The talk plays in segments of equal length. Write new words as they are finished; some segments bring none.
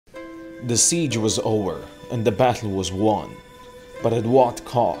The siege was over, and the battle was won. But at what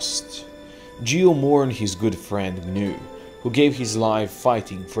cost? Jiyu mourned his good friend Gnu, who gave his life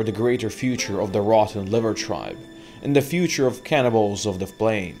fighting for the greater future of the Rotten Liver tribe, and the future of cannibals of the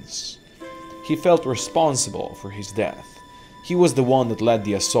plains. He felt responsible for his death. He was the one that led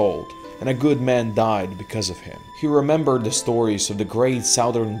the assault, and a good man died because of him. He remembered the stories of the great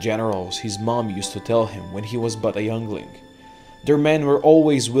southern generals his mom used to tell him when he was but a youngling. Their men were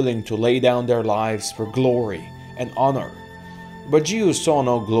always willing to lay down their lives for glory and honor. But Jiyu saw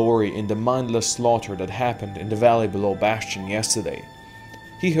no glory in the mindless slaughter that happened in the valley below Bastion yesterday.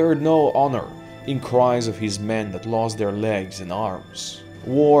 He heard no honor in cries of his men that lost their legs and arms.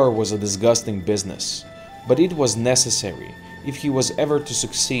 War was a disgusting business, but it was necessary if he was ever to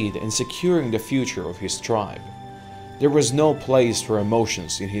succeed in securing the future of his tribe. There was no place for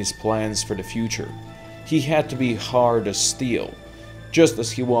emotions in his plans for the future. He had to be hard as steel, just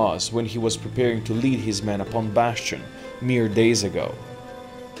as he was when he was preparing to lead his men upon Bastion mere days ago.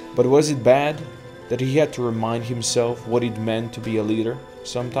 But was it bad that he had to remind himself what it meant to be a leader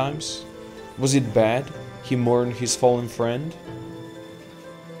sometimes? Was it bad he mourned his fallen friend?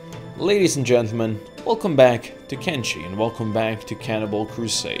 Ladies and gentlemen, welcome back to Kenshi and welcome back to Cannibal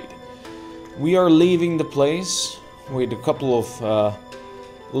Crusade. We are leaving the place with a couple of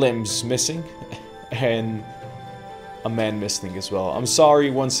limbs missing and a man missing as well. I'm sorry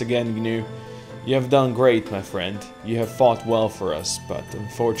once again, Gnu. You have done great, my friend. You have fought well for us, but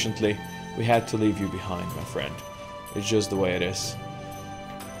unfortunately we had to leave you behind, my friend. It's just the way it is.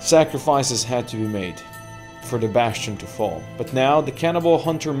 Sacrifices had to be made for the Bastion to fall, but now the Cannibal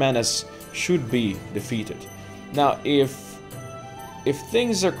Hunter menace should be defeated. Now, if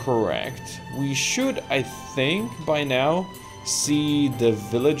things are correct, we should, I think, by now see the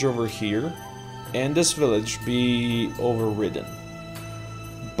village over here and this village be overridden.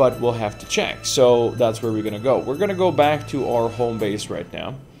 But we'll have to check, so that's where we're gonna go. We're gonna go back to our home base right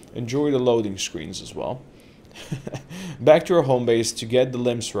now. Enjoy the loading screens as well. Back to our home base to get the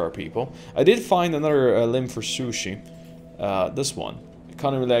limbs for our people. I did find another limb for sushi. This one.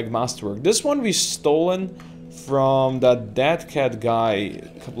 Economy leg masterwork. This one we stolen from that dead cat guy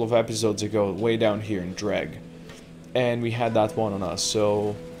a couple of episodes ago, way down here in Dreg. And we had that one on us,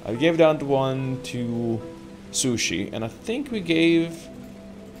 so I gave that one to Sushi, and I think we gave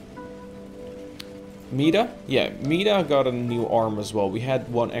Mita? Yeah, Mita got a new arm as well. We had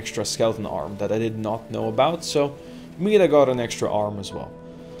one extra skeleton arm that I did not know about, so Mita got an extra arm as well.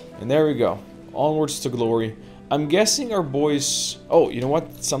 And there we go. Onwards to glory. I'm guessing our boys... Oh, you know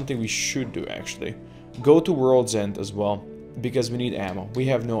what? Something we should do, actually. Go to World's End as well, because we need ammo. We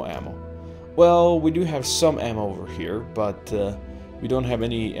have no ammo. Well, we do have some ammo over here, but we don't have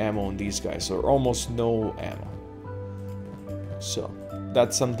any ammo on these guys, or almost no ammo. So,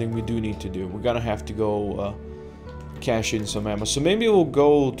 that's something we do need to do. We're gonna have to go cash in some ammo. So maybe we'll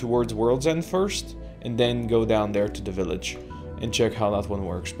go towards World's End first, and then go down there to the village and check how that one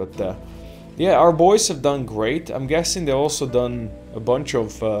works. But yeah, our boys have done great. I'm guessing they've also done a bunch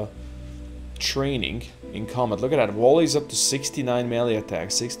of training in combat. Look at that. Wally's up to 69 melee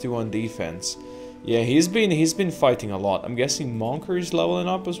attack, 61 defense. Yeah, he's been fighting a lot. I'm guessing Monker is leveling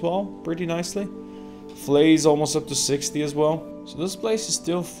up as well, pretty nicely. Flay's almost up to 60 as well. So this place is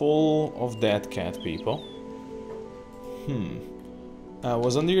still full of dead cat people. I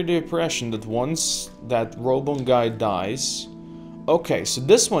was under the impression that once that Robon guy dies... Okay, so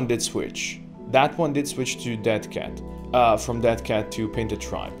this one did switch. That one did switch to Dead Cat. From Dead Cat to Painted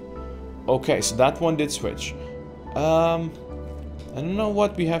Tribe. Okay, so that one did switch. I don't know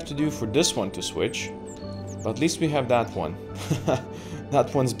what we have to do for this one to switch. But at least we have that one.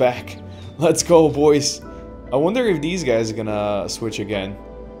 That one's back. Let's go, boys. I wonder if these guys are gonna switch again.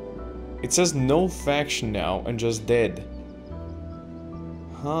 It says no faction now and just dead.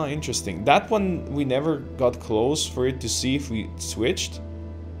 Huh, interesting. That one we never got close for it to see if we switched.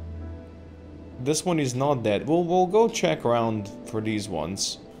 This one is not dead. We'll go check around for these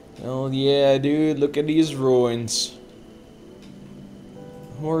ones. Oh yeah, dude, look at these ruins.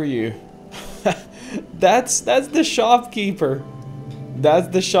 Who are you? That's the shopkeeper. That's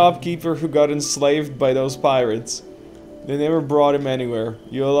the shopkeeper who got enslaved by those pirates. They never brought him anywhere.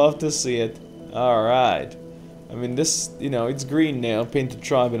 You'll love to see it. Alright. I mean, this, you know, it's green now, Painted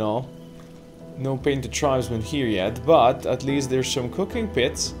Tribe and all. No Painted Tribesmen here yet, but at least there's some cooking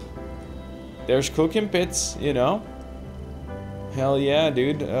pits. There's cooking pits, you know. Hell yeah,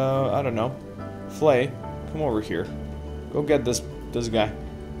 dude. I don't know. Flay, come over here. Go get this guy.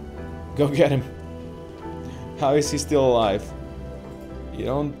 Go get him. How is he still alive? You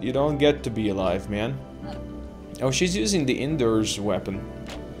don't get to be alive, man. Oh, she's using the indoors weapon.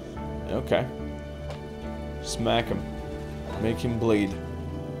 Okay. Smack him. Make him bleed.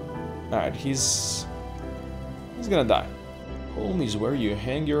 Alright, he's gonna die. Homies, where you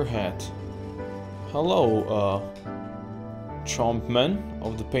hang your hat. Hello, chompmen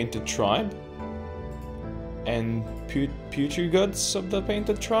of the Painted Tribe. And Putriguts of the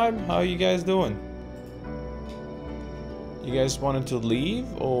Painted Tribe. How you guys doing? You guys wanted to leave,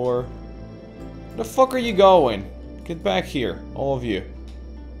 or... Where the fuck are you going? Get back here, all of you.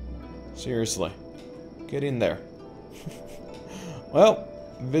 Seriously. Get in there. Well,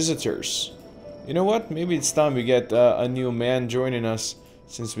 visitors. You know what? Maybe it's time we get a new man joining us,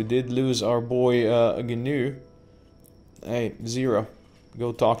 since we did lose our boy Gnu. Hey, Zero.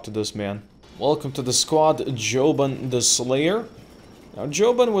 Go talk to this man. Welcome to the squad, Joban the Slayer. Now,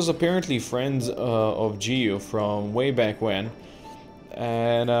 Joban was apparently friends of Jiyu from way back when.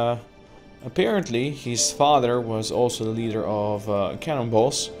 And apparently his father was also the leader of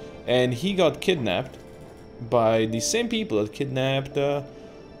Cannibals. And he got kidnapped by the same people that kidnapped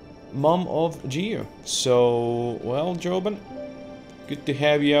mom of Jiyu. So, well, Joban, good to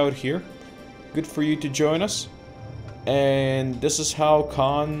have you out here. Good for you to join us. And this is how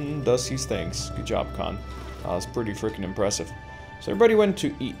Khan does his things. Good job, Khan. That's pretty freaking impressive. So everybody went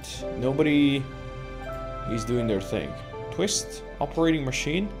to eat. Nobody is doing their thing. Twist, operating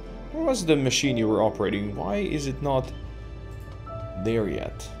machine. Where was the machine you were operating? Why is it not there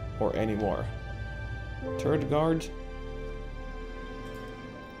yet? Or anymore? Third guard.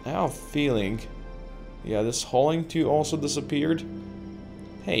 I have a feeling. Yeah, this hauling too also disappeared.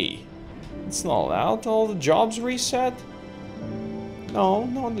 Hey, it's not allowed. All the jobs reset?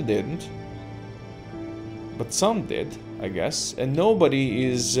 No, they didn't. But some did, I guess. And nobody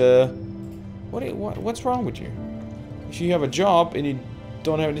is... what's wrong with you? If you have a job and you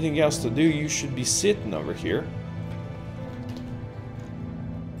don't have anything else to do, you should be sitting over here.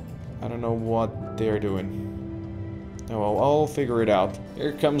 I don't know what they're doing. Oh, well, I'll figure it out.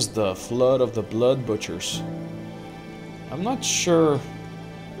 Here comes the flood of the blood butchers. I'm not sure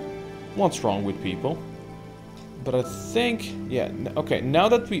what's wrong with people. But I think... yeah, okay, now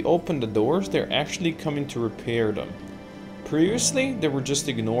that we open the doors, they're actually coming to repair them. Previously, they were just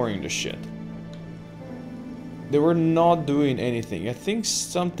ignoring the shit. They were not doing anything. I think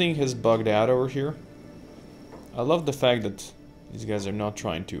something has bugged out over here. I love the fact that these guys are not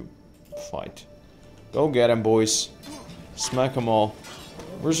trying to fight. Go get them, boys. Smack them all.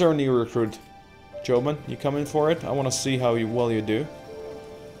 Where's our new recruit? Joban, you coming for it? I want to see how well you do.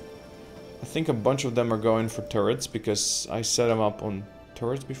 I think a bunch of them are going for turrets because I set them up on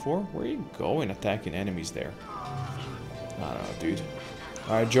turrets before. Where are you going attacking enemies there? I don't know, dude.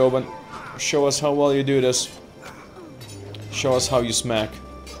 Alright, Joban. Show us how well you do this. Show us how you smack.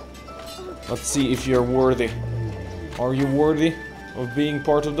 Let's see if you're worthy. Are you worthy of being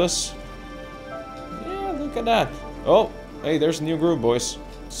part of this? Yeah, look at that. Oh, hey, there's a new group, boys.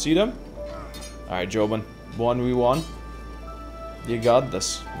 See them? Alright, Joban. 1v1. You got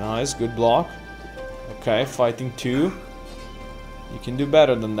this. Nice, good block. Okay, fighting 2. You can do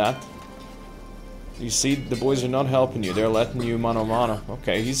better than that. You see, the boys are not helping you. They're letting you mano mano.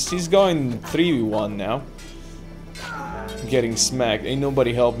 Okay, he's going 3v1 now. Getting smacked. Ain't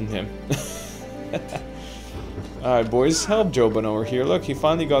nobody helping him. Alright, boys, help Joban over here. Look, he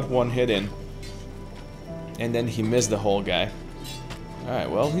finally got one hit in. And then he missed the whole guy. Alright,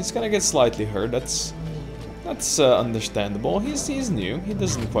 well, he's gonna get slightly hurt. That's understandable. He's new. He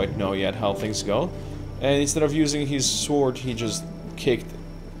doesn't quite know yet how things go. And instead of using his sword, he just kicked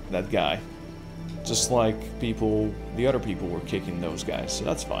that guy. Just like the other people were kicking those guys. So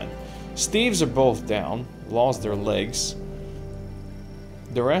that's fine. Steves are both down. Lost their legs.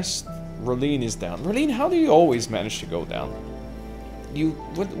 The rest, Raleen is down. Raleen, how do you always manage to go down?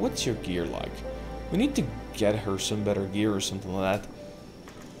 What's your gear like? We need to get her some better gear or something like that.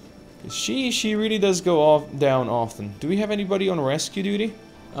 She really does go down often. Do we have anybody on rescue duty?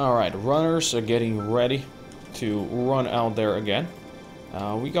 Alright, runners are getting ready to run out there again.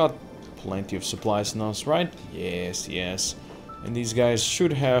 We got plenty of supplies on us, right? Yes, yes. And these guys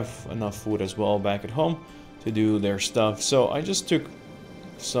should have enough food as well back at home to do their stuff. So I just took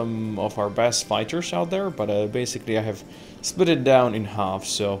some of our best fighters out there, but basically I have split it down in half.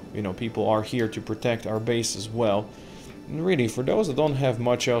 So, you know, people are here to protect our base as well. And really, for those that don't have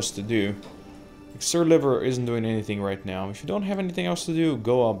much else to do, like Sir Liver isn't doing anything right now. If you don't have anything else to do,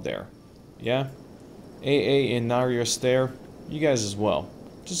 go up there. Yeah? AA and Narius there. You guys as well.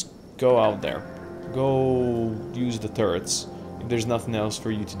 Just go out there. Go use the turrets. If there's nothing else for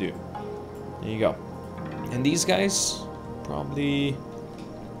you to do. There you go. And these guys probably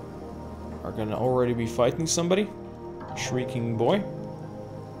are gonna already be fighting somebody. Shrieking boy.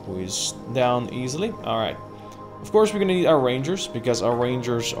 who is down easily. Alright. Of course, we're gonna need our rangers, because our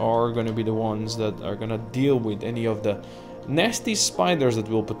rangers are gonna be the ones that are gonna deal with any of the nasty spiders that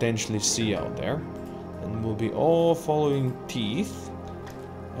we'll potentially see out there. And we'll be all following teeth.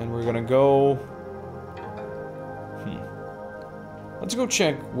 And we're gonna go... Let's go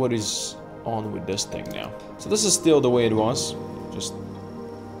check what is on with this thing now. So this is still the way it was. Just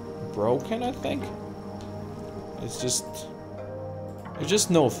broken, I think. It's just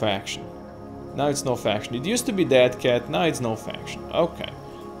no faction. Now it's no faction. It used to be Dead Cat, now it's no faction. Okay.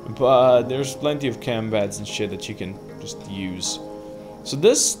 But there's plenty of combats and shit that you can just use. So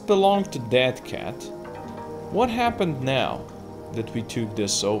this belonged to Dead Cat. What happened now that we took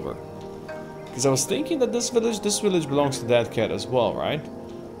this over? Because I was thinking that this village belongs to Dead Cat as well, right?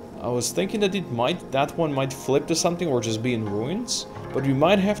 I was thinking that that one might flip to something or just be in ruins. But we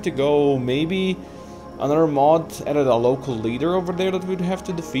might have to go, maybe another mod added a local leader over there that we'd have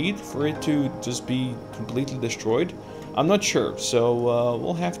to defeat for it to just be completely destroyed. I'm not sure, so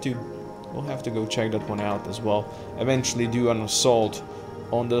we'll have to go check that one out as well. Eventually do an assault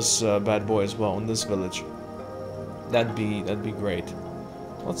on this bad boy as well, on this village. That'd be great.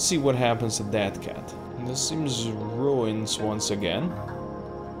 Let's see what happens to Dead Cat. And this seems ruins once again.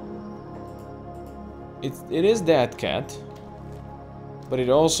 It is Dead Cat, but it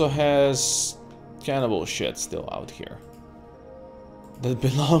also has cannibal shit still out here that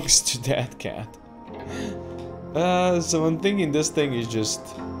belongs to Dead Cat. So I'm thinking this thing is just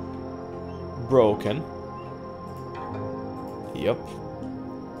broken. Yep.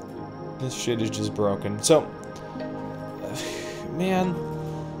 This shit is just broken. So, man,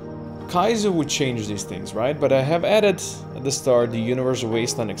 Kaizo would change these things, right? But I have added at the start the Universal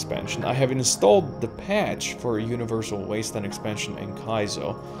Wasteland expansion. I have installed the patch for Universal Wasteland expansion in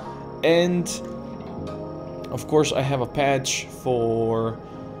Kaizo. And of course, I have a patch for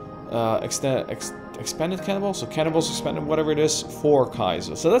expanded Cannibals, so Cannibals expanded, whatever it is, for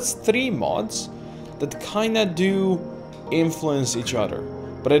Kaizo. So that's 3 mods that kinda do influence each other.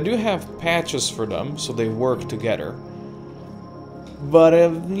 But I do have patches for them, so they work together. But,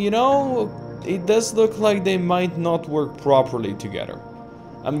 you know, it does look like they might not work properly together.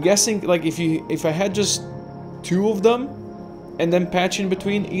 I'm guessing, like, if I had just 2 of them, and then patch in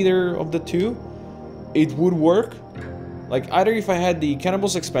between either of the 2, it would work. Like, either if I had the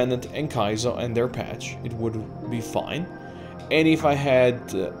Cannibals Expanded and Kaizo and their patch, it would be fine. And if I had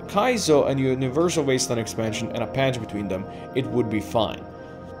Kaizo and Universal Wasteland expansion and a patch between them, it would be fine.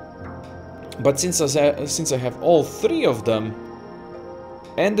 But since I have all 3 of them,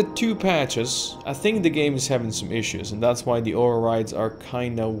 and the 2 patches, I think the game is having some issues, and that's why the overrides are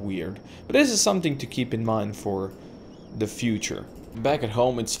kinda weird. But this is something to keep in mind for the future. Back at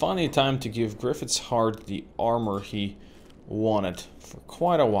home, it's finally time to give Griffith's heart the armor he wanted for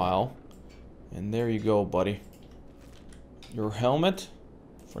quite a while. And there you go, buddy. Your helmet?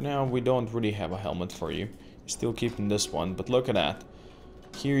 For now, we don't really have a helmet for you. You're still keeping this one, but look at that.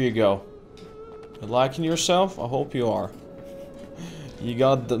 Here you go. You liking yourself? I hope you are. You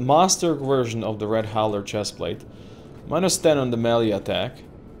got the master version of the Red Howler chestplate. -10 on the melee attack.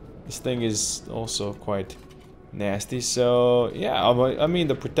 This thing is also quite nasty, so yeah, I mean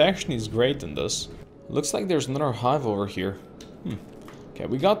the protection is great in this. Looks like there's another hive over here. Okay,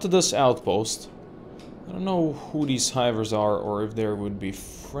 we got to this outpost. I don't know who these hivers are or if they would be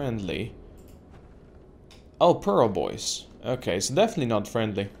friendly. Oh, Pearl Boys. Okay, so definitely not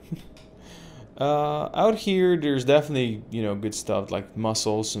friendly. Out here there's definitely, you know, good stuff like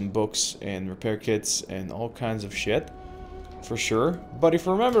muscles and books and repair kits and all kinds of shit. For sure. But if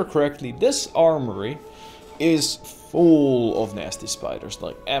I remember correctly, this armory is full of nasty spiders,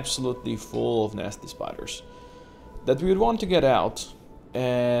 like absolutely full of nasty spiders that we would want to get out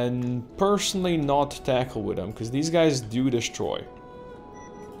and personally not tackle with them, because these guys do destroy.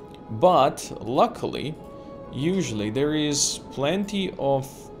 But luckily, usually there is plenty of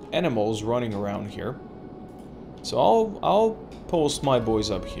animals running around here, so I'll post my boys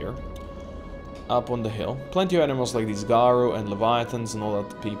up here, up on the hill. Plenty of animals like these Garu and Leviathans and all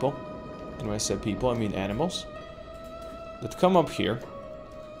that people. And when I say people, I mean animals that come up here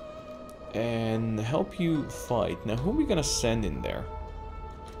and help you fight. Now, who are we gonna send in there?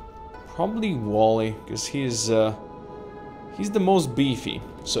 Probably Wally, because he's the most beefy.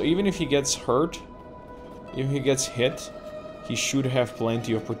 So even if he gets hurt, if he gets hit, he should have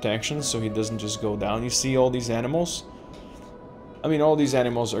plenty of protection, so he doesn't just go down. You see all these animals? I mean, all these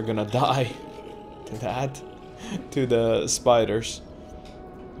animals are gonna die to that, to the spiders.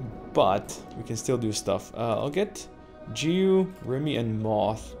 But we can still do stuff. I'll get Jiyu, Remy, and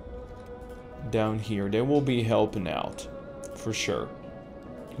Moth down here. They will be helping out, for sure.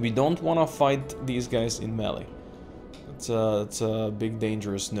 We don't want to fight these guys in melee. It's a big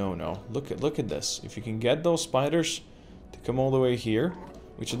dangerous no-no. Look at this. If you can get those spiders to come all the way here,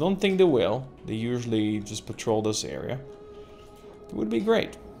 which I don't think they will. They usually just patrol this area. It would be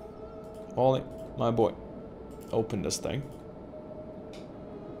great. Ollie, my boy, open this thing.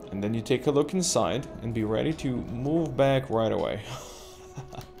 And then you take a look inside and be ready to move back right away.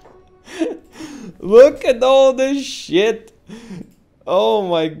 Look at all this shit. Oh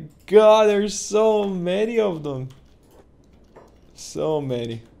my god, there's so many of them. So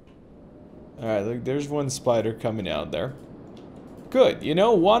many. Alright, look, there's one spider coming out there. Good, you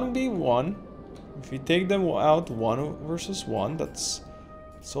know, 1v1. If you take them out 1 versus 1, that's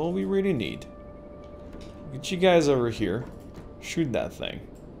all we really need. Get you guys over here. Shoot that thing.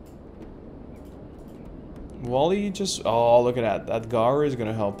 Wally just... Oh, look at that. That Gar is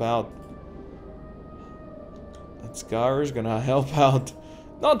gonna help out. That Scar is gonna help out.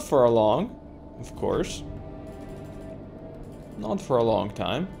 Not for a long, of course. Not for a long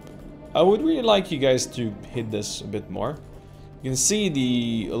time. I would really like you guys to hit this a bit more. You can see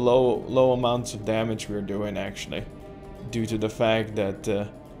the low amounts of damage we're doing actually, due to the fact that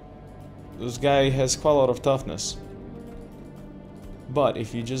this guy has quite a lot of toughness. But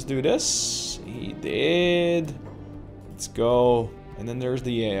if you just do this, he did. Let's go. And then there's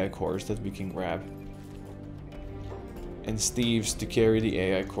the AI cores that we can grab. And Steve's to carry the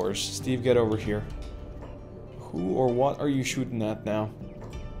AI cores. Steve, get over here. Who or what are you shooting at now?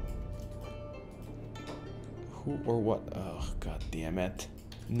 Who or what? Oh, god damn it.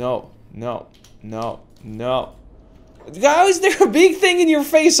 No, no, no, no. How is there a big thing in your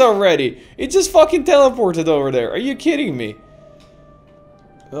face already? It just fucking teleported over there. Are you kidding me?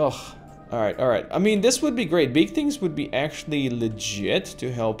 Ugh. Alright, alright. I mean, this would be great. Big things would be actually legit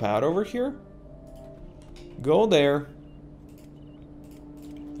to help out over here. Go there.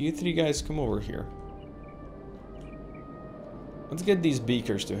 You three guys come over here. Let's get these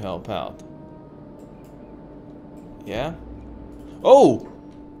beakers to help out. Yeah? Oh!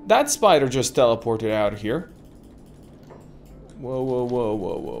 That spider just teleported out of here. Whoa, whoa, whoa,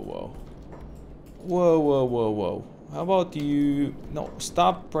 whoa, whoa, whoa. Whoa, whoa, whoa, whoa. How about you... No,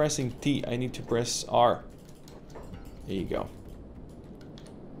 stop pressing T. I need to press R. There you go.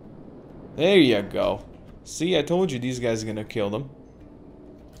 There you go. See, I told you these guys are gonna kill them.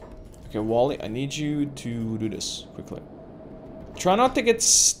 Okay, Wally, I need you to do this quickly. Try not to get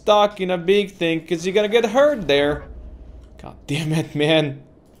stuck in a big thing, because you're gonna get hurt there. God damn it, man.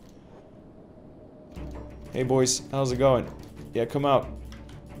 Hey, boys, how's it going? Yeah, come out.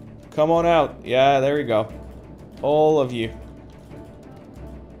 Come on out. Yeah, there we go. All of you.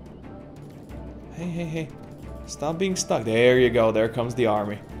 Hey, hey, hey. Stop being stuck. There you go. There comes the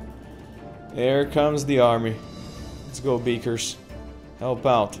army. There comes the army. Let's go, beakers. Help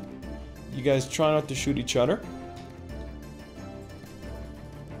out. You guys try not to shoot each other.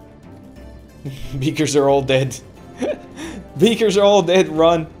 Beakers are all dead. Beakers are all dead.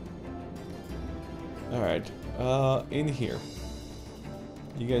 Run. Alright. In here.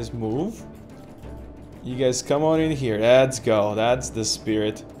 You guys move. You guys come on in here. Let's go. That's the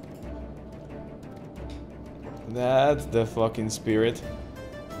spirit. That's the fucking spirit.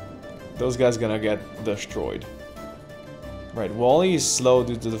 Those guys gonna get destroyed. Right, Wally is slow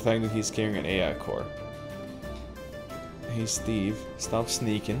due to the fact that he's carrying an AI core. Hey Steve, stop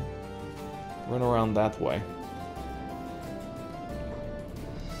sneaking. Run around that way.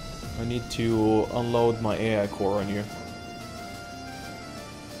 I need to unload my AI core on you.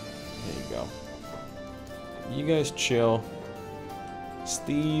 There you go. You guys chill.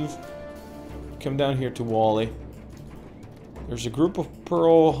 Steve, come down here to Wally. There's a group of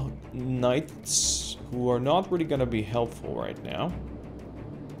Pearl Knights who are not really gonna be helpful right now.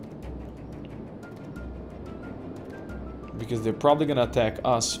 Because they're probably gonna attack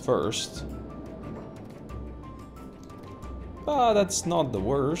us first. But that's not the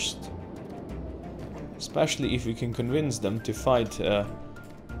worst. Especially if we can convince them to fight the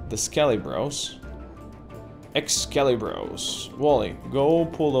Scalibros. Excalibros. Wally, go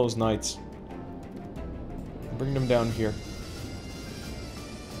pull those knights. Bring them down here.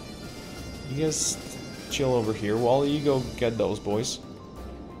 You guys chill over here. Wally, you go get those boys.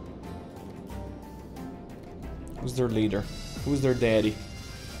 Who's their leader? Who's their daddy?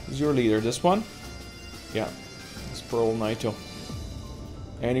 Who's your leader? This one? Yeah. It's Pearl Knighto.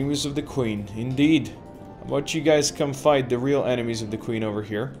 Enemies of the Queen. Indeed. How about you guys come fight the real enemies of the Queen over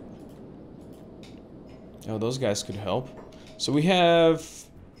here? Oh, those guys could help. So we have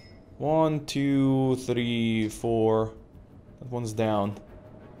 1, 2, 3, 4. That one's down.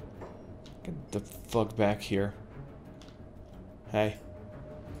 Get the fuck back here. Hey.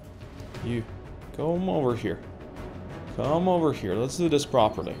 You, come over here. Come over here. Let's do this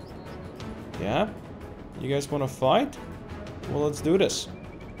properly. Yeah? You guys want to fight? Well, let's do this.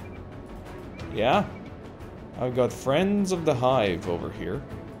 Yeah? I've got friends of the hive over here.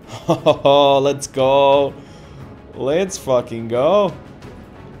 Oh, let's go. Let's fucking go.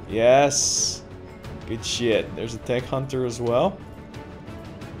 Yes. Good shit. There's a tech hunter as well.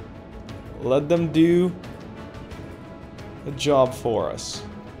 Let them do a job for us.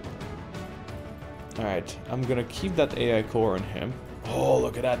 Alright, I'm gonna keep that AI core on him. Oh,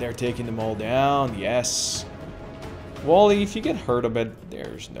 look at that. They're taking them all down. Yes. Wally, if you get hurt a bit,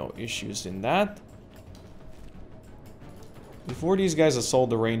 there's no issues in that. Before these guys assault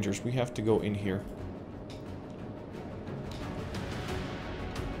the rangers, we have to go in here.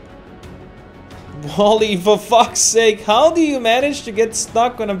 Wally, for fuck's sake, how do you manage to get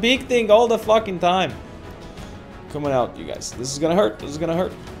stuck on a big thing all the fucking time? Coming out, you guys. This is gonna hurt. This is gonna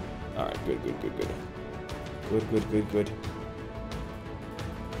hurt. Alright, good, good, good, good. Good, good, good, good.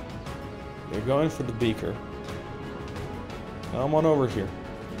 They're going for the beaker. Come on over here.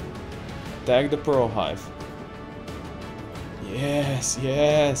 Tag the pearl hive. Yes,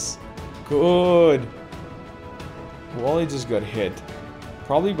 yes. Good. Wally just got hit.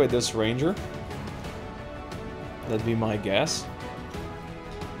 Probably by this ranger. That'd be my guess.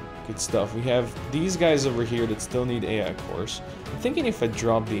 Good stuff. We have these guys over here that still need AI cores. I'm thinking if I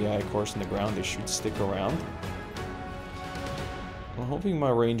drop the AI cores on the ground, they should stick around. I'm hoping my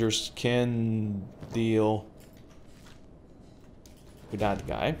rangers can deal with that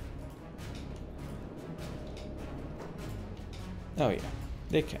guy. Oh yeah,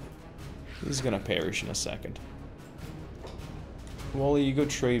 they can. He's gonna perish in a second. Wally, you go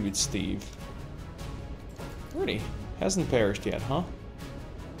trade with Steve. Really? Hasn't perished yet, huh?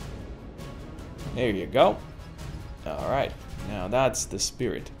 There you go. Alright, now that's the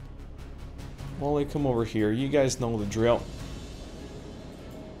spirit. Wally, come over here. You guys know the drill.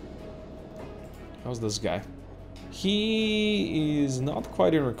 How's this guy? He is not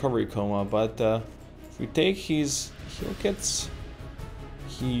quite in recovery coma, but if we take his heal kits,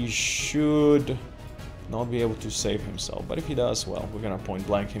 he should not be able to save himself. But if he does, well, we're gonna point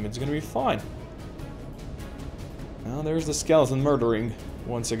blank him. It's gonna be fine. Now there's the skeleton murdering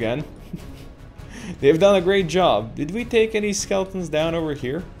once again. They've done a great job. Did we take any skeletons down over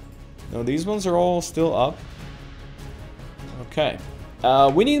here? No, these ones are all still up. Okay.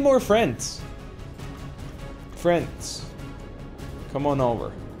 We need more friends. Friends. Come on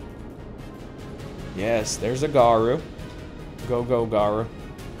over. Yes, there's a Garu. Go, go, Garu.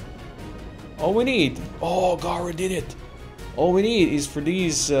 All we need... Oh, Garu did it! All we need is for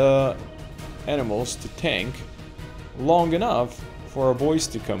these animals to tank long enough for our boys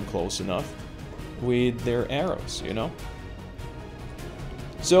to come close enough with their arrows, you know?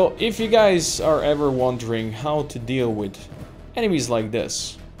 So, if you guys are ever wondering how to deal with enemies like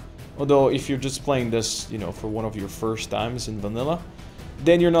this, although if you're just playing this, you know, for one of your first times in vanilla,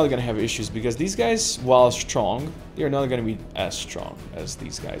 then you're not gonna have issues, because these guys, while strong, they're not gonna be as strong as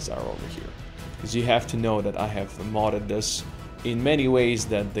these guys are over here. Because you have to know that I have modded this in many ways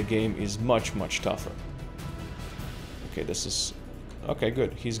that the game is much, much tougher. Okay, this is... Okay,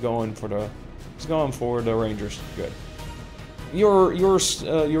 good. He's going for the rangers. Good. Your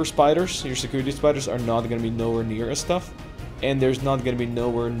spiders, your security spiders, are not gonna be nowhere near as tough, and there's not gonna be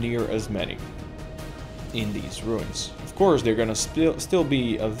nowhere near as many in these ruins. Of course, they're gonna still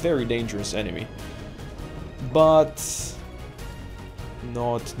be a very dangerous enemy, but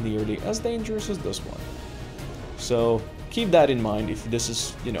not nearly as dangerous as this one. So keep that in mind if this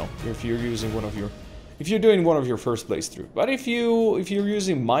is, you know, if you're using one of your, if you're doing one of your first playthrough. But if you're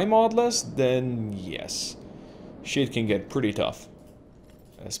using my mod list, then yes, shit can get pretty tough,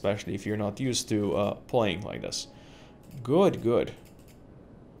 especially if you're not used to playing like this. Good, good.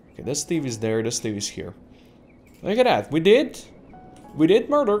 Okay, this Steve is there, this Steve is here. Look at that, we did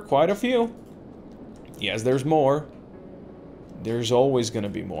murder quite a few. Yes, there's more. There's always gonna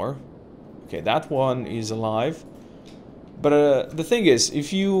be more. Okay, that one is alive. But the thing is,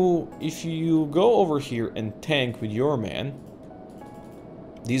 if you go over here and tank with your man,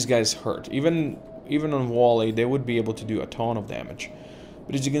 these guys hurt. Even on Wally, they would be able to do a ton of damage.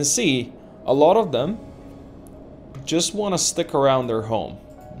 But as you can see, a lot of them just want to stick around their home,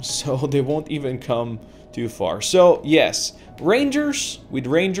 so they won't even come too far. So yes, rangers, with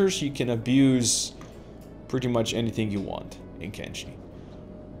rangers you can abuse pretty much anything you want in Kenshi.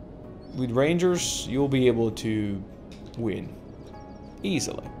 With rangers, you'll be able to win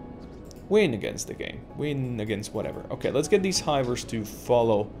easily. Win against the game. Win against whatever. Okay, let's get these hivers to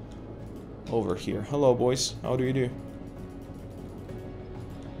follow over here. Hello, boys. How do you do?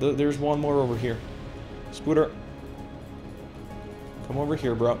 There's one more over here. Scooter. Come over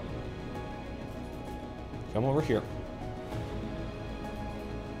here, bro. Come over here.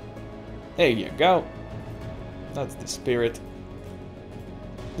 There you go. That's the spirit.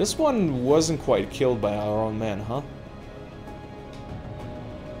 This one wasn't quite killed by our own man, huh?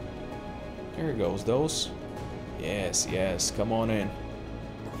 There goes those. Yes, yes, come on in.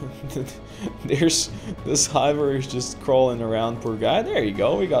 There's this hiver is just crawling around, poor guy. There you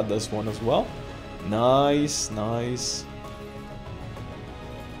go, we got this one as well. Nice, nice.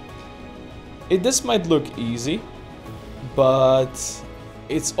 This might look easy, but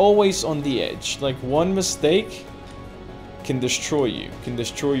it's always on the edge. Like, one mistake can destroy you, can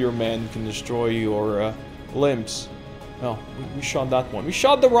destroy your men, can destroy your limbs. Oh, we shot that one. We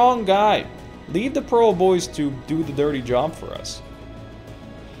shot the wrong guy. Leave the pro boys to do the dirty job for us.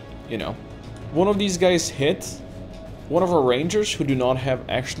 You know, one of these guys hit one of our rangers who do not have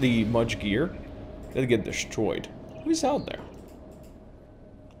actually much gear. They'll get destroyed. Who's out there?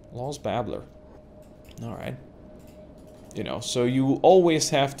 Lost Babbler. Alright. You know, so you always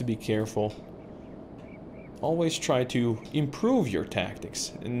have to be careful. Always try to improve your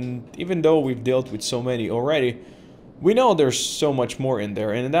tactics. And even though we've dealt with so many already, we know there's so much more in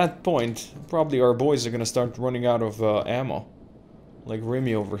there. And at that point, probably our boys are gonna start running out of ammo. Like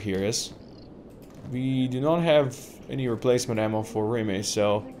Remy over here is. We do not have any replacement ammo for Remy,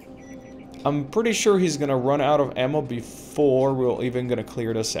 so I'm pretty sure he's gonna run out of ammo before we're even gonna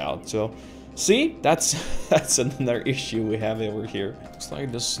clear this out. So, see, that's another issue we have over here. Looks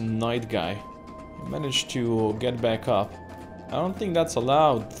like this knight guy managed to get back up. I don't think that's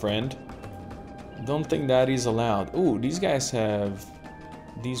allowed, friend. Don't think that is allowed. Ooh, these guys have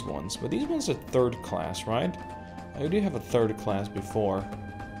these ones, but these ones are third class, right? I do have a third class before.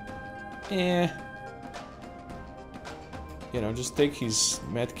 Eh. You know, just take his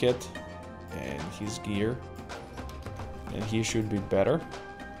medkit and his gear, and he should be better.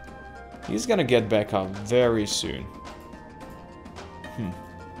 He's gonna get back up very soon.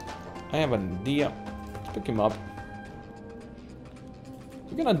 I have an idea. Let's pick him up.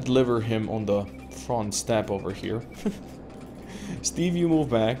 We're gonna deliver him on the front step over here. Steve, you move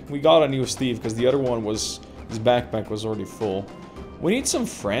back. We got a new Steve because the other one was... his backpack was already full. We need some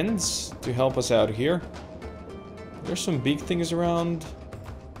friends to help us out here. There's some big things around.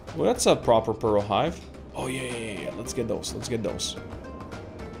 Well, that's a proper pearl hive. Oh, yeah. Let's get those. Let's get those.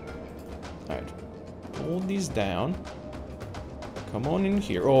 Alright. Hold these down. Come on in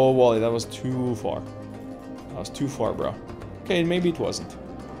here. Oh, Wally, that was too far. That was too far, bro. Okay, maybe it wasn't.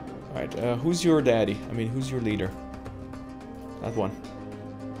 Alright, who's your daddy? I mean, who's your leader? That one.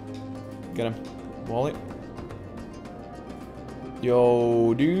 Get him. Wally.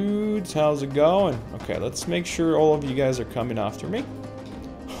 Yo, dudes, how's it going? Okay, let's make sure all of you guys are coming after me.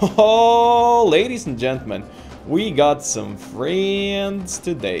 Oh, ladies and gentlemen, we got some friends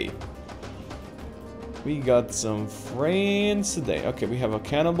today. We got some friends today. Okay, we have a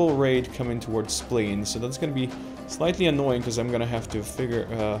cannibal raid coming towards Spleen, so that's gonna be slightly annoying because I'm gonna have to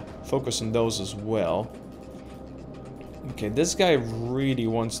focus on those as well. Okay, this guy really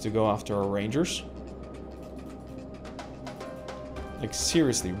wants to go after our rangers. Like,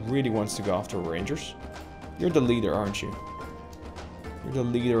 seriously, really wants to go after our rangers. You're the leader, aren't you? You're the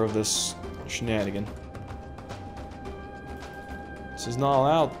leader of this shenanigan. This is not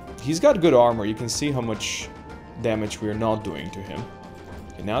allowed. He's got good armor. You can see how much damage we are not doing to him.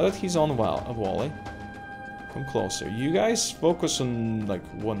 Okay, now that he's on Wally, come closer. You guys focus on, like,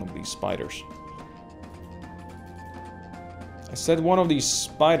 one of these spiders. I said one of these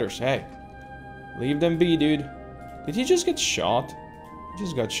spiders. Hey, leave them be, dude. Did he just get shot? He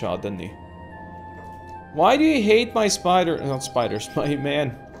just got shot, didn't he? Why do you hate my spider? Not spiders, my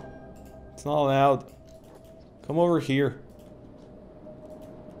man. It's not allowed. Come over here.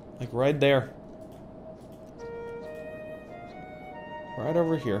 Like right there. Right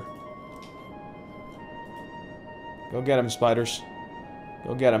over here. Go get him, spiders.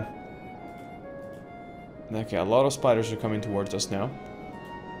 Go get him. Okay, a lot of spiders are coming towards us now.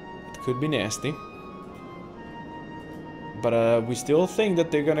 It could be nasty. But we still think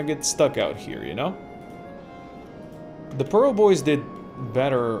that they're gonna get stuck out here, you know? The Pearl Boys did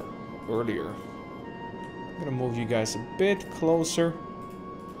better earlier. I'm gonna move you guys a bit closer.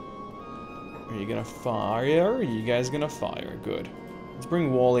 Are you gonna fire? Are you guys gonna fire? Good. Let's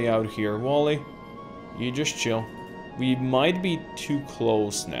bring Wally out here. Wally, you just chill. We might be too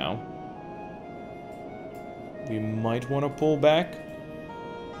close now. We might want to pull back.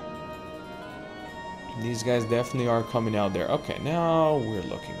 These guys definitely are coming out there. Okay, now we're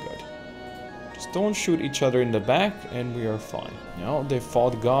looking good. Just don't shoot each other in the back and we are fine. Now they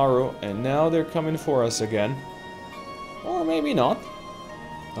fought Garu and now they're coming for us again. Or maybe not.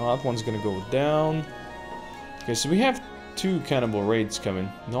 No, that one's gonna go down. Okay, so we have 2 cannibal raids coming.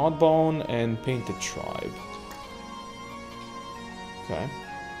 Gnawbone and Painted Tribe. Okay.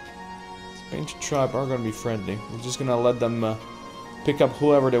 This Painted Tribe are gonna be friendly. We're just gonna let them pick up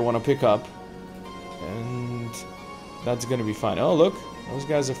whoever they want to pick up. And that's gonna be fine. Oh, look. Those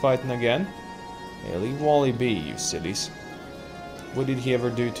guys are fighting again. Hey, leave Wally be, you sillies. What did he ever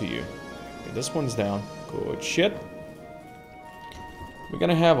do to you? Okay, this one's down. Good shit. We're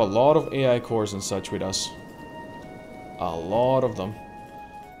gonna have a lot of AI cores and such with us. A lot of them.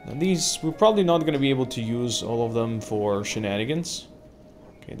 Now these, we're probably not gonna be able to use all of them for shenanigans.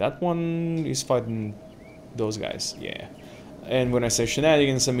 Okay, that one is fighting those guys, yeah. And when I say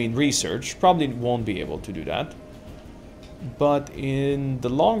shenanigans, I mean research. Probably won't be able to do that. But in the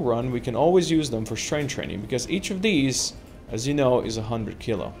long run, we can always use them for strength training, because each of these, as you know, is 100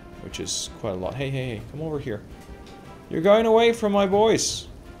 kilo, which is quite a lot. Hey, hey, hey, come over here. You're going away from my boys.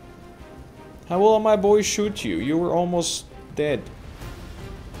 How will my boys shoot you? You were almost dead.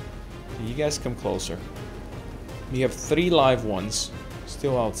 You guys come closer. We have 3 live ones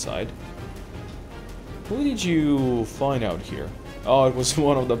still outside. Who did you find out here? Oh, it was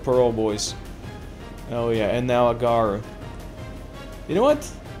one of the Pearl boys. Oh yeah, and now a Garu. You know what?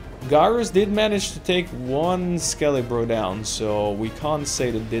 Garus did manage to take 1 Skelly-Bro down, so we can't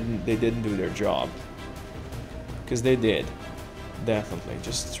say that they didn't do their job. Because they did. Definitely.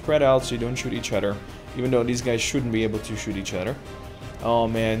 Just spread out so you don't shoot each other. Even though these guys shouldn't be able to shoot each other. Oh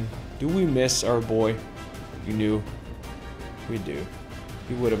man, do we miss our boy? You knew. We do.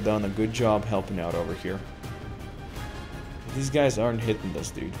 He would have done a good job helping out over here. These guys aren't hitting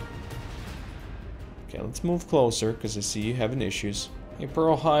us, dude. Okay, let's move closer, because I see you having issues. Hey,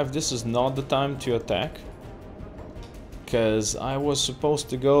 Pearl Hive, this is not the time to attack. Because I was supposed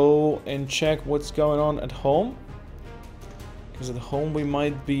to go and check what's going on at home. Because at home we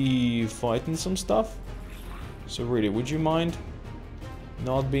might be fighting some stuff. So really, would you mind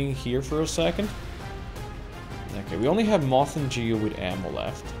not being here for a second? Okay, we only have Moth and Jiyu with ammo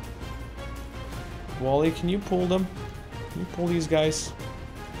left. Wally, can you pull them? Can you pull these guys?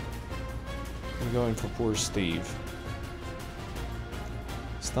 I'm going for poor Steve.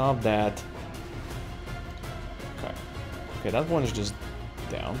 Stop that. Okay. Okay, that one is just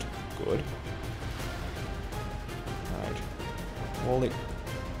downed. Good. Alright. Wally,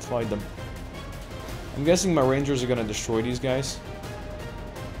 fight them. I'm guessing my rangers are gonna destroy these guys.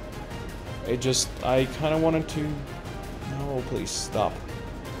 I kind of wanted to... No, please, stop.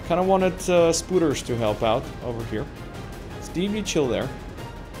 Kind of wanted Spooters to help out over here. Steve, you chill there.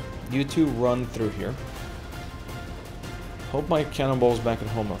 You two run through here. Hope my cannonballs back at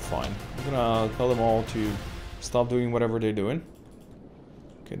home are fine. I'm gonna tell them all to stop doing whatever they're doing.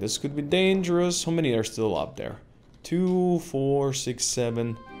 Okay, this could be dangerous. How many are still up there? 2, 4, 6,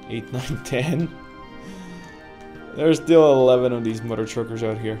 7, 8, 9, 10. There's still 11 of these mother truckers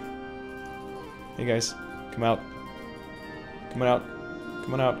out here. Hey guys, come out. Come on out.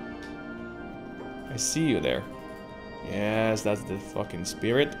 Come on out. I see you there. Yes, that's the fucking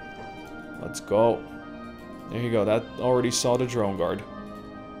spirit. Let's go. There you go. That already saw the drone guard.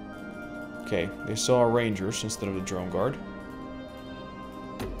 Okay, they saw our rangers instead of the drone guard.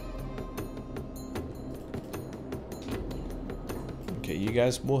 Okay, you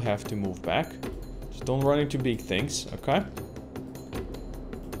guys will have to move back. Just don't run into big things, okay?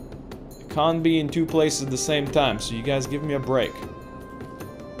 I can't be in 2 places at the same time, so you guys give me a break.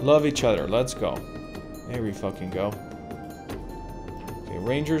 Love each other. Let's go. There we fucking go. Okay,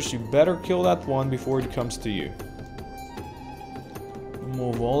 rangers, you better kill that one before it comes to you.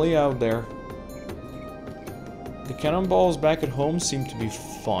 Move Wally out there. The cannonballs back at home seem to be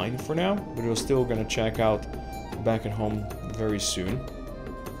fine for now, but we're still gonna check out back at home very soon.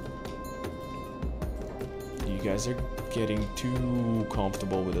 You guys are getting too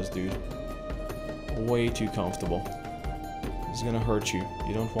comfortable with us, dude. Way too comfortable. It's gonna hurt you.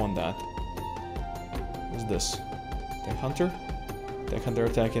 You don't want that. What's this? Tech Hunter? Tech Hunter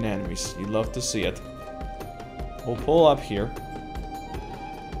attacking enemies. You'd love to see it. We'll pull up here.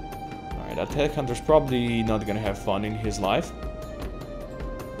 Alright, that Tech Hunter's probably not gonna have fun in his life.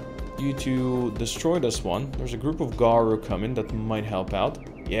 You two destroy this one. There's a group of Garu coming that might help out.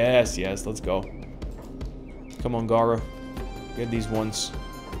 Yes, yes, let's go. Come on, Garu. Get these ones.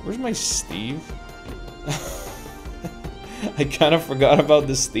 Where's my Steve? I kind of forgot about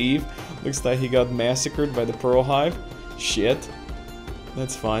the Steve. Looks like he got massacred by the Pearl Hive. Shit.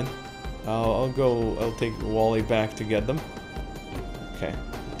 That's fine. I'll take Wally back to get them. Okay.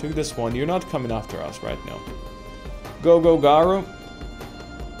 Took this one. You're not coming after us right now. Go, go, Garu.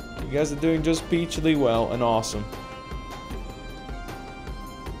 You guys are doing just peachily well and awesome.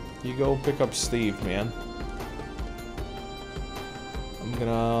 You go pick up Steve, man. I'm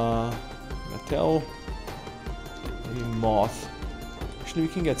gonna tell maybe Moth. Actually, we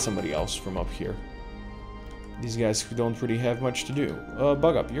can get somebody else from up here. These guys who don't really have much to do.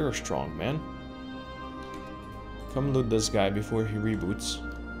 Bug Up, you're strong, man. Come loot this guy before he reboots.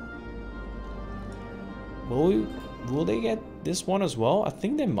 Will they get this one as well? I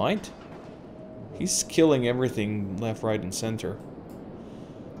think they might. He's killing everything left, right, and center.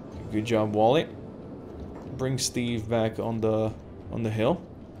 Good job, Wally. Bring Steve back on the hill.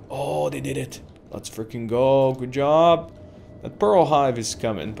 Oh, they did it. Let's freaking go. Good job. That Pearl Hive is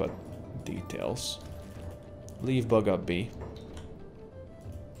coming, but details. Leave Bug Up be.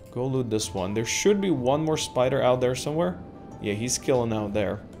 Go loot this one. There should be one more spider out there somewhere. Yeah, he's killing out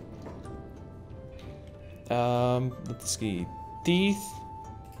there. Let's see. Teeth.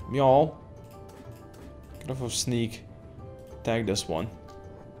 Meow. Get off of sneak. Tag this one.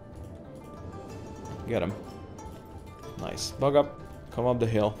 Get him. Nice. Bug Up. Come up the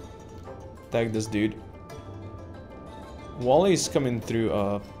hill. Tag this dude. Wally's coming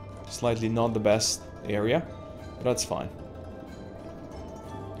through slightly not the best area, but that's fine.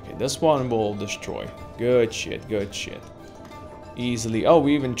 Okay, this one will destroy. Good shit, good shit. Easily. Oh,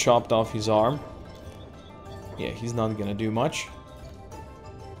 we even chopped off his arm. Yeah, he's not gonna do much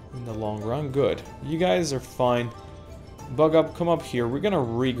in the long run. Good. You guys are fine. Bug Up, come up here. We're gonna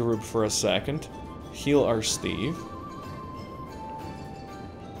regroup for a second. Heal our Steve.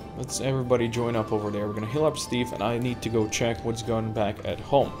 Let's everybody join up over there. We're gonna heal up Steve, and I need to go check what's going back at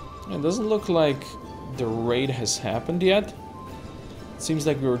home. It doesn't look like the raid has happened yet. It seems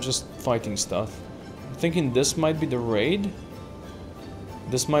like we were just fighting stuff. I'm thinking this might be the raid.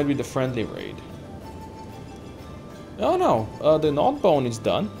 This might be the friendly raid. Oh no, the Notbone is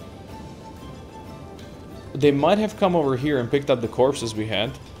done. They might have come over here and picked up the corpses we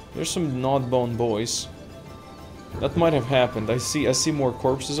had. There's some Notbone boys. That might have happened. I see more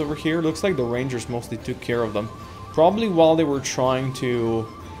corpses over here. Looks like the Rangers mostly took care of them. Probably while they were trying to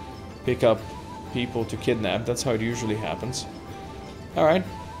pick up people to kidnap. That's how it usually happens. Alright,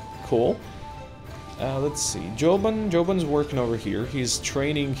 cool. Let's see. Joban's working over here. He's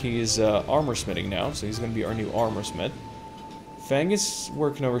training his armor smithing now, so he's gonna be our new armor smith. Fang is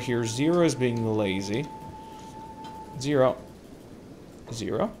working over here. Zero is being lazy. Zero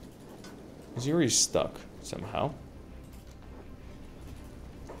is stuck somehow.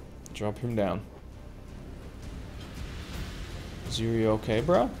 Drop him down. Zero, you okay,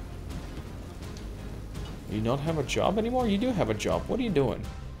 bro? You not have a job anymore? You do have a job. What are you doing?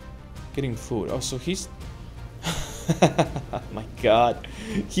 Getting food. Oh, so he's... My god.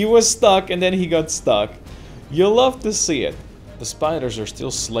 He was stuck and then he got stuck. You'll love to see it. The spiders are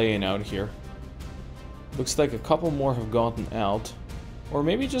still slaying out here. Looks like a couple more have gotten out. Or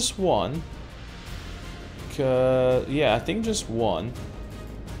maybe just one. Yeah, I think just one.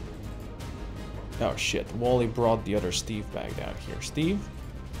 Oh shit, Wally brought the other Steve back down here. Steve,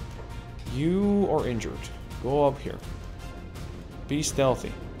 you are injured. Go up here. Be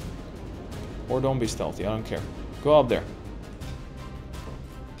stealthy. Or don't be stealthy, I don't care. Go up there.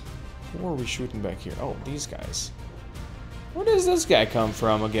 Who are we shooting back here? Oh, these guys. Where does this guy come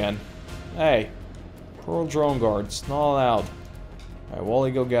from again? Hey. Pearl drone guards, not allowed. Alright,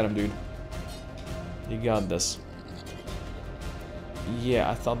 Wally, go get him, dude. You got this. Yeah,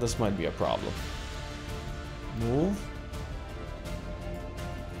 I thought this might be a problem. Move.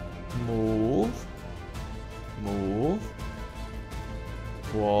 Move. Move.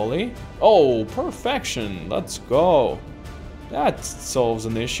 Wally. Oh, perfection. Let's go. That solves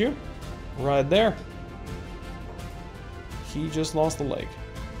an issue. Right there. He just lost a leg.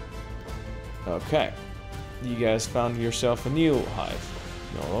 Okay. You guys found yourself a new hive.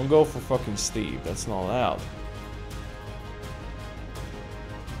 No, don't go for fucking Steve. That's not allowed.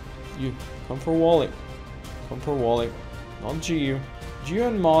 You, come for Wally. Come for Wally. Not Jiyu. Jiyu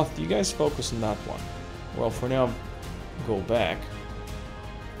and Moth, you guys focus on that one. Well, for now, go back.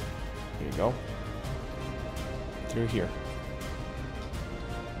 Here you go. Through here.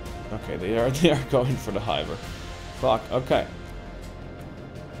 Okay, they are going for the hiver. Fuck, okay.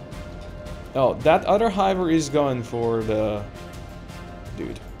 Oh, that other hiver is going for the...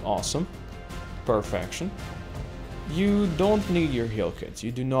 Dude, awesome. Perfection. You don't need your heal kits.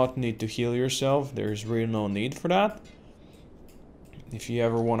 You do not need to heal yourself. There's really no need for that. If you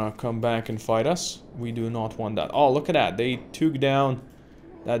ever want to come back and fight us, we do not want that. Oh, look at that. They took down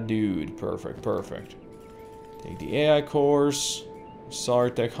that dude. Perfect, perfect. Take the AI cores.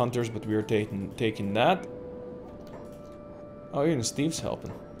 Sorry, tech hunters, but we are taking that. Oh, even Steve's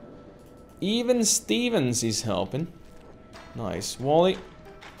helping. Even Stevens is helping. Nice. Wally,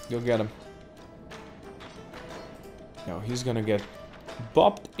 go get him. No, he's gonna get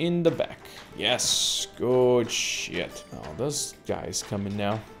bopped in the back. Yes, good shit. Oh, this guy's coming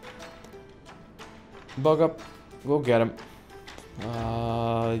now. Bug up. Go get him.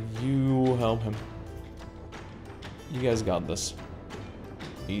 You help him. You guys got this.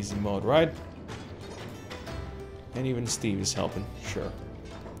 Easy mode, right? And even Steve is helping. Sure.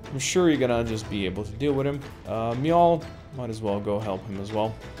 I'm sure you're gonna just be able to deal with him. Mjol, might as well go help him as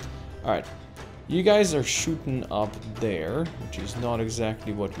well. Alright. You guys are shooting up there, which is not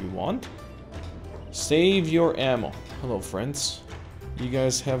exactly what we want. Save your ammo. Hello, friends. You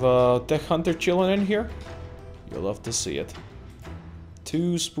guys have a tech hunter chilling in here? You'll love to see it.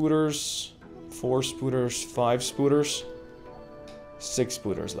 2 spooters, 4 spooters, 5 spooters, 6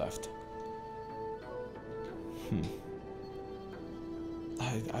 spooters left.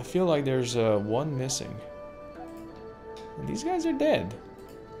 I feel like there's one missing. And these guys are dead.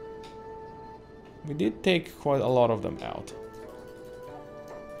 We did take quite a lot of them out.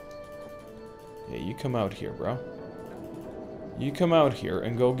 Yeah, you come out here, bro. You come out here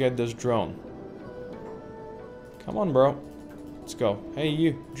and go get this drone. Come on, bro. Let's go. Hey,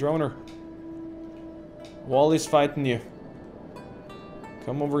 you, droner. Wally's fighting you.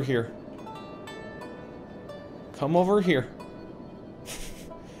 Come over here. Come over here.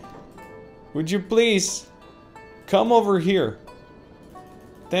 Would you please come over here?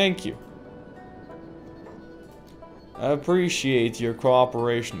 Thank you. I appreciate your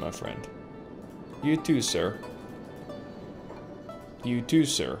cooperation, my friend. You too, sir. You too,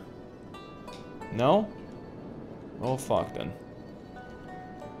 sir. No? Oh, fuck then.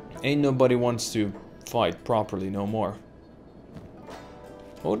 Ain't nobody wants to fight properly no more.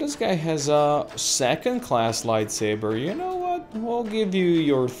 Oh, this guy has a 2nd class lightsaber. You know what? We'll give you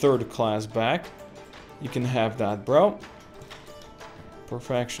your 3rd class back. You can have that, bro.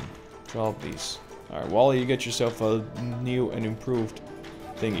 Perfection. Drop these. Alright, Wally, you get yourself a new and improved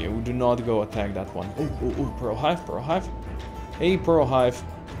thingy. Do not go attack that one. Oh, Pearl Hive, Pearl Hive. Hey, Pearl Hive.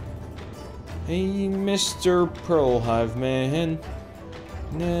 Hey, Mr. Pearl Hive, man.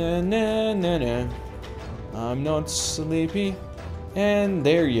 Nah. I'm not sleepy. And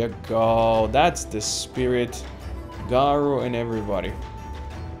there you go. That's the spirit. Garu and everybody.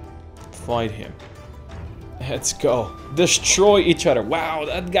 Fight him. Let's go. Destroy each other. Wow,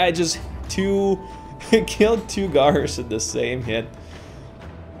 that guy just killed 2 Garus at the same hit.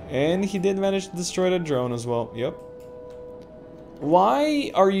 And he did manage to destroy the drone as well. Yep.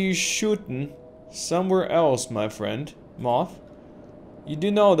 Why are you shooting somewhere else, my friend? Moth? You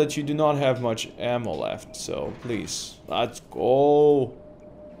do know that you do not have much ammo left, so please, let's go.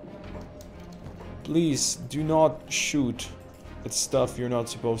 Please do not shoot at stuff you're not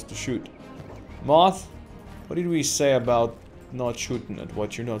supposed to shoot. Moth, what did we say about not shooting at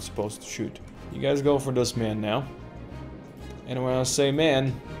what you're not supposed to shoot? You guys go for this man now. And when I say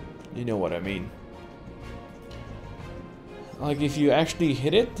man, you know what I mean. Like, if you actually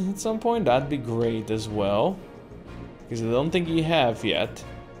hit it at some point, that'd be great as well. Because I don't think you have yet.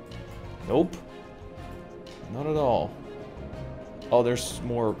 Nope. Not at all. Oh, there's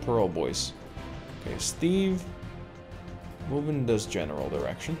more Pearl Boys. Okay, Steve. Move in this general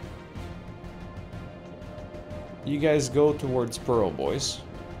direction. You guys go towards Pearl Boys.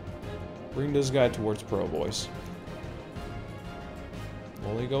 Bring this guy towards Pearl Boys.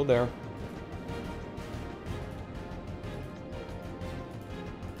 Only go there.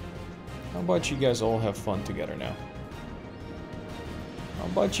 How about you guys all have fun together now? How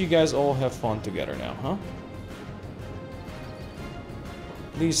about you guys all have fun together now, huh?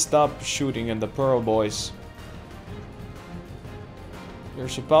 Please stop shooting at the Pearl Boys. You're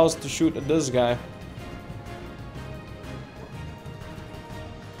supposed to shoot at this guy.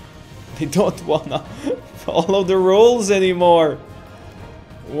 They don't wanna follow the rules anymore.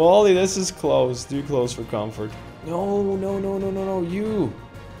 Wally, this is close. Too close for comfort. No, you!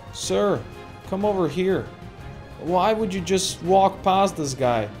 Sir, come over here. Why would you just walk past this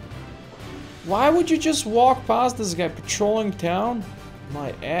guy? Why would you just walk past this guy patrolling town?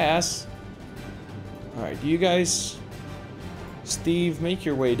 My ass. Alright, you guys... Steve, make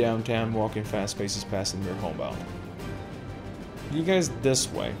your way downtown, walking fast paces passing your homebound. You guys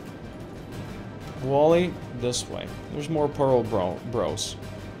this way. Wally, this way. There's more Pearl bros.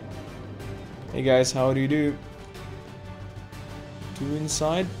 Hey guys, how do you do? 2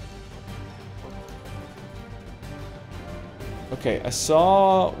 inside? Okay, I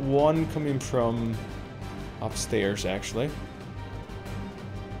saw one coming from upstairs, actually.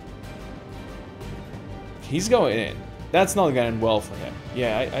 He's going in. That's not going well for him.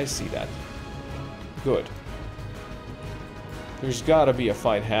 Yeah, I see that. Good. There's gotta be a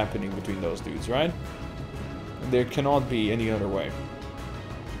fight happening between those dudes, right? There cannot be any other way.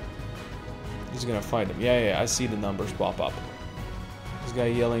 He's gonna fight him. Yeah, I see the numbers pop up. This guy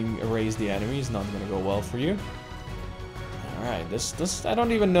yelling, erase the enemy, is not gonna go well for you. Alright, this, I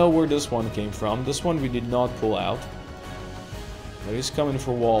don't even know where this one came from. This one we did not pull out. But he's coming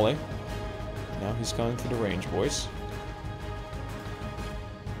for Wally. Now he's coming for the range, boys.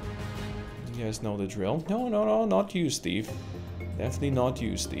 You guys know the drill. No, not you, Steve. Definitely not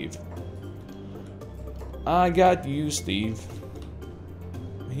you, Steve. I got you, Steve.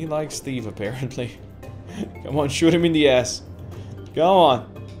 He likes Steve, apparently. Come on, shoot him in the ass. Come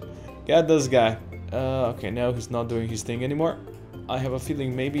on. Get this guy. Okay, now he's not doing his thing anymore. I have a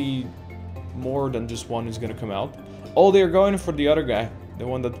feeling maybe more than just one is gonna come out. Oh, they're going for the other guy. The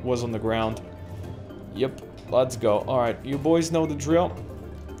one that was on the ground. Yep, let's go. Alright, you boys know the drill.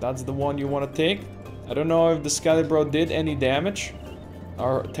 That's the one you want to take. I don't know if the Scalibro did any damage.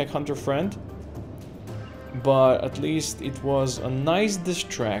 Our tech hunter friend. But at least it was a nice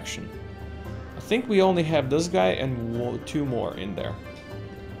distraction. I think we only have this guy and 2 more in there.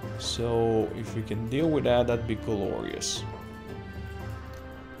 So if we can deal with that, that'd be glorious.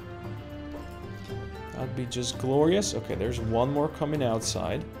 That'd be just glorious. Okay, there's one more coming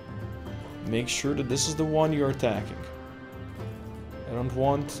outside. Make sure that this is the one you're attacking. I don't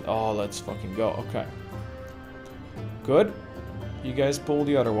want... Oh, let's fucking go. Okay. Good. You guys pull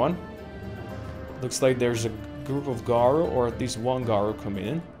the other one. Looks like there's a group of Garu, or at least one Garu coming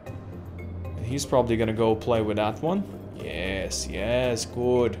in. And he's probably gonna go play with that one. Yes, yes,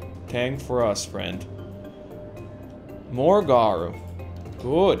 good. Tank for us, friend. More Garu.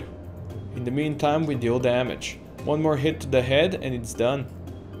 Good. In the meantime, we deal damage. One more hit to the head and it's done.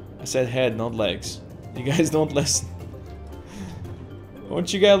 I said head, not legs. You guys don't listen.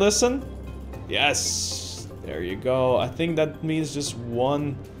 Won't you guys listen? Yes. There you go. I think that means just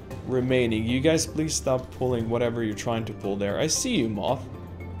one remaining. You guys please stop pulling whatever you're trying to pull there. I see you, Moth.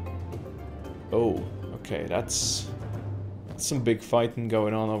 Oh, okay. That's some big fighting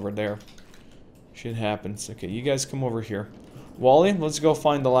going on over there. Shit happens. Okay, you guys come over here. Wally, let's go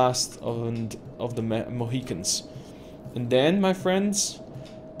find the last of the Mohicans. And then, my friends,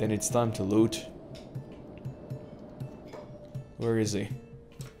 then it's time to loot. Where is he?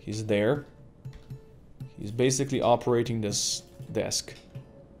 He's there. He's basically operating this desk.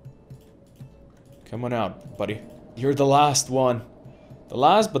 Come on out, buddy. You're the last one. The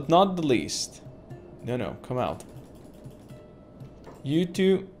last but not the least. No, come out. You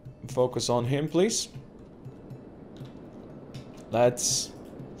two, focus on him, please. Let's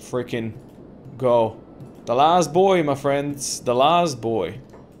freaking go. The last boy, my friends. The last boy.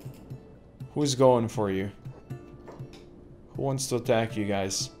 Who's going for you? Who wants to attack you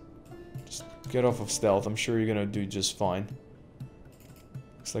guys? Just get off of stealth. I'm sure you're gonna do just fine.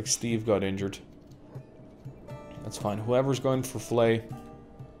 Looks like Steve got injured. That's fine. Whoever's going for Flay,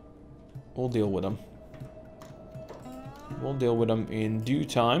 we'll deal with them. We'll deal with them in due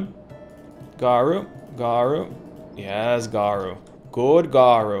time. Garu. Yes, Garu. Good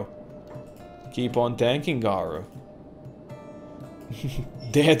Garu. Keep on tanking, Garu.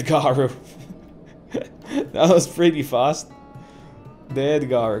 Dead Garu. That was pretty fast. Dead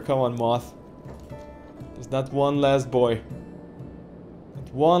Garu. Come on, Moth. There's not one last boy.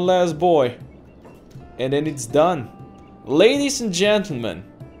 Not one last boy. And then it's done. Ladies and gentlemen,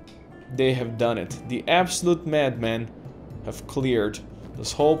 they have done it. The absolute madmen have cleared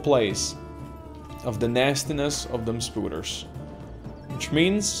this whole place of the nastiness of them spooters. Which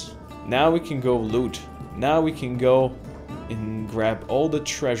means now we can go loot. Now we can go and grab all the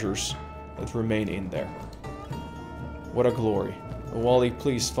treasures that remain in there. What a glory. Wally,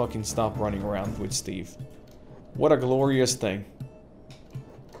 please fucking stop running around with Steve. What a glorious thing.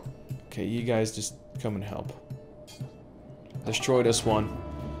 Okay, you guys just come and help. Destroy this one.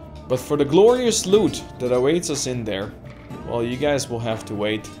 But for the glorious loot that awaits us in there, well, you guys will have to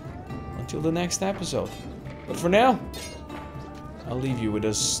wait until the next episode. But for now, I'll leave you with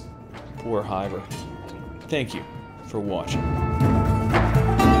this poor hiver. Thank you for watching.